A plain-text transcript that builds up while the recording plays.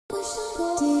Want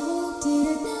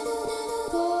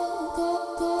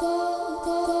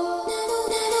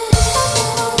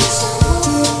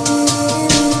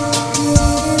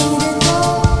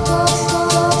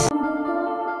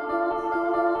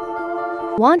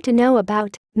to know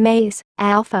about Maze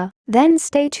Alpha? Then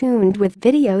stay tuned with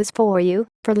videos for you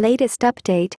for latest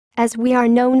update, as we are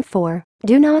known for.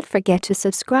 Do not forget to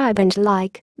subscribe and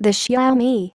like. The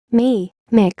Xiaomi Mi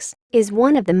Mix is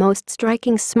one of the most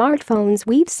striking smartphones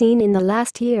we've seen in the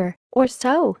last year or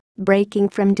so, breaking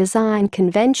from design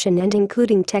convention and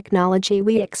including technology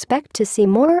we expect to see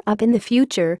more of in the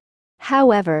future.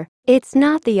 However, it's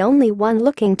not the only one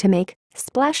looking to make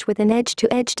splash with an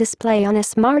edge-to-edge display on a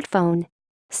smartphone.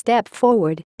 Step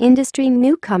forward, industry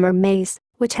newcomer Maze,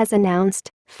 which has announced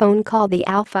phone called the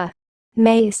Alpha.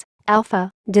 Maze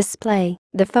Alpha display.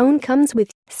 The phone comes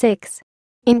with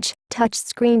 6-inch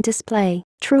touchscreen display,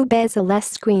 true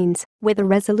bezel-less screens with a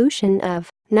resolution of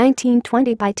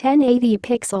 1920 by 1080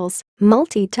 pixels,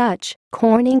 multi-touch,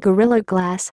 Corning Gorilla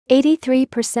Glass,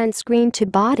 83%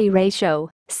 screen-to-body ratio,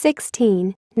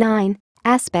 16:9.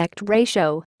 Aspect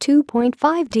ratio,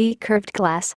 2.5D curved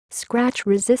glass, scratch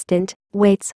resistant,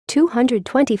 weights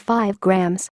 225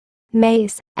 grams.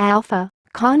 Maze Alpha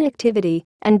connectivity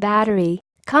and battery.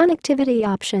 Connectivity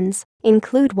options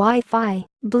include Wi-Fi,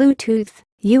 Bluetooth,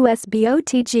 USB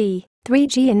OTG,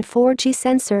 3G and 4G.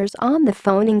 Sensors on the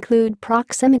phone include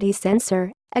proximity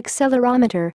sensor,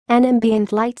 accelerometer, and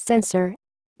ambient light sensor.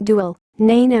 Dual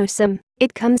Nano SIM.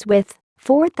 It comes with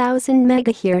 4000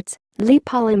 MHz Li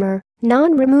polymer,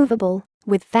 non-removable,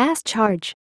 with fast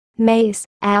charge. Maze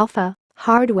Alpha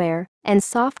hardware and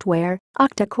software,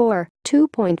 octa-core,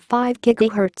 2.5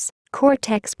 GHz,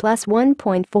 Cortex plus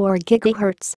 1.4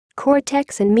 GHz,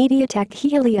 Cortex and MediaTek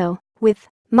Helio, with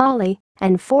Mali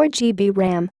and 4GB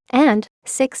RAM and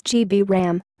 6GB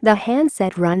RAM. The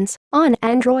handset runs on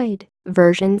Android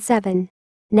version 7.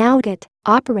 Nougat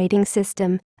operating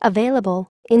system, available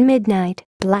in midnight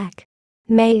black.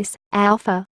 Maze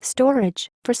Alpha storage.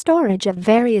 For storage of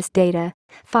various data,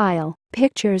 file,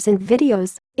 pictures and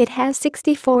videos, it has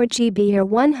 64GB or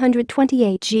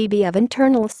 128GB of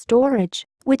internal storage,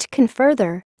 which can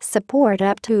further support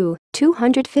up to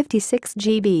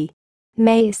 256GB.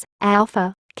 Maze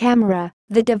Alpha camera.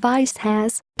 The device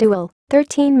has dual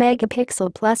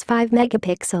 13-megapixel plus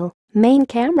 5-megapixel main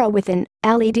camera with an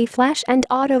LED flash and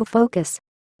autofocus.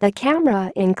 The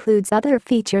camera includes other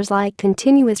features like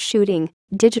continuous shooting,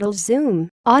 digital zoom,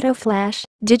 auto flash,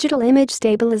 digital image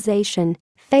stabilization,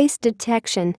 face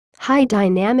detection, high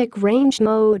dynamic range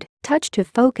mode, touch to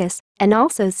focus, and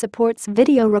also supports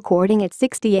video recording at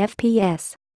 60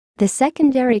 fps. The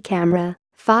secondary camera,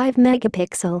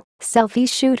 5-megapixel, selfie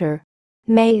shooter.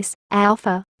 Maze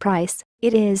Alpha price.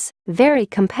 It is very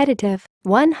competitive,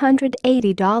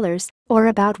 $180 or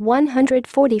about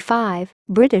 145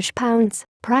 British pounds.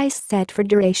 Price set for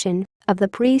duration of the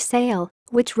pre-sale,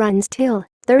 which runs till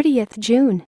 30th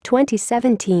June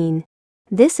 2017.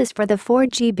 This is for the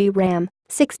 4GB RAM,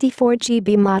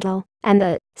 64GB model, and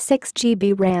the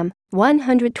 6GB RAM,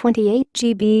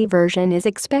 128GB version is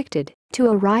expected to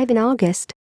arrive in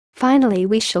August. Finally,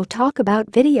 we shall talk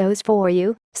about videos for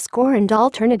you, score and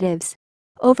alternatives.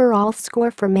 Overall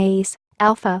score for Maze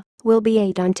Alpha will be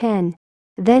 8 on 10.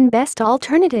 Then best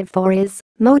alternative for is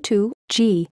Moto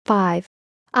G5.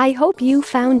 I hope you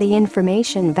found the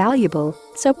information valuable,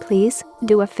 so please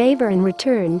do a favor in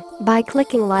return by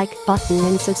clicking like button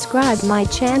and subscribe my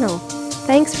channel.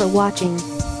 Thanks for watching.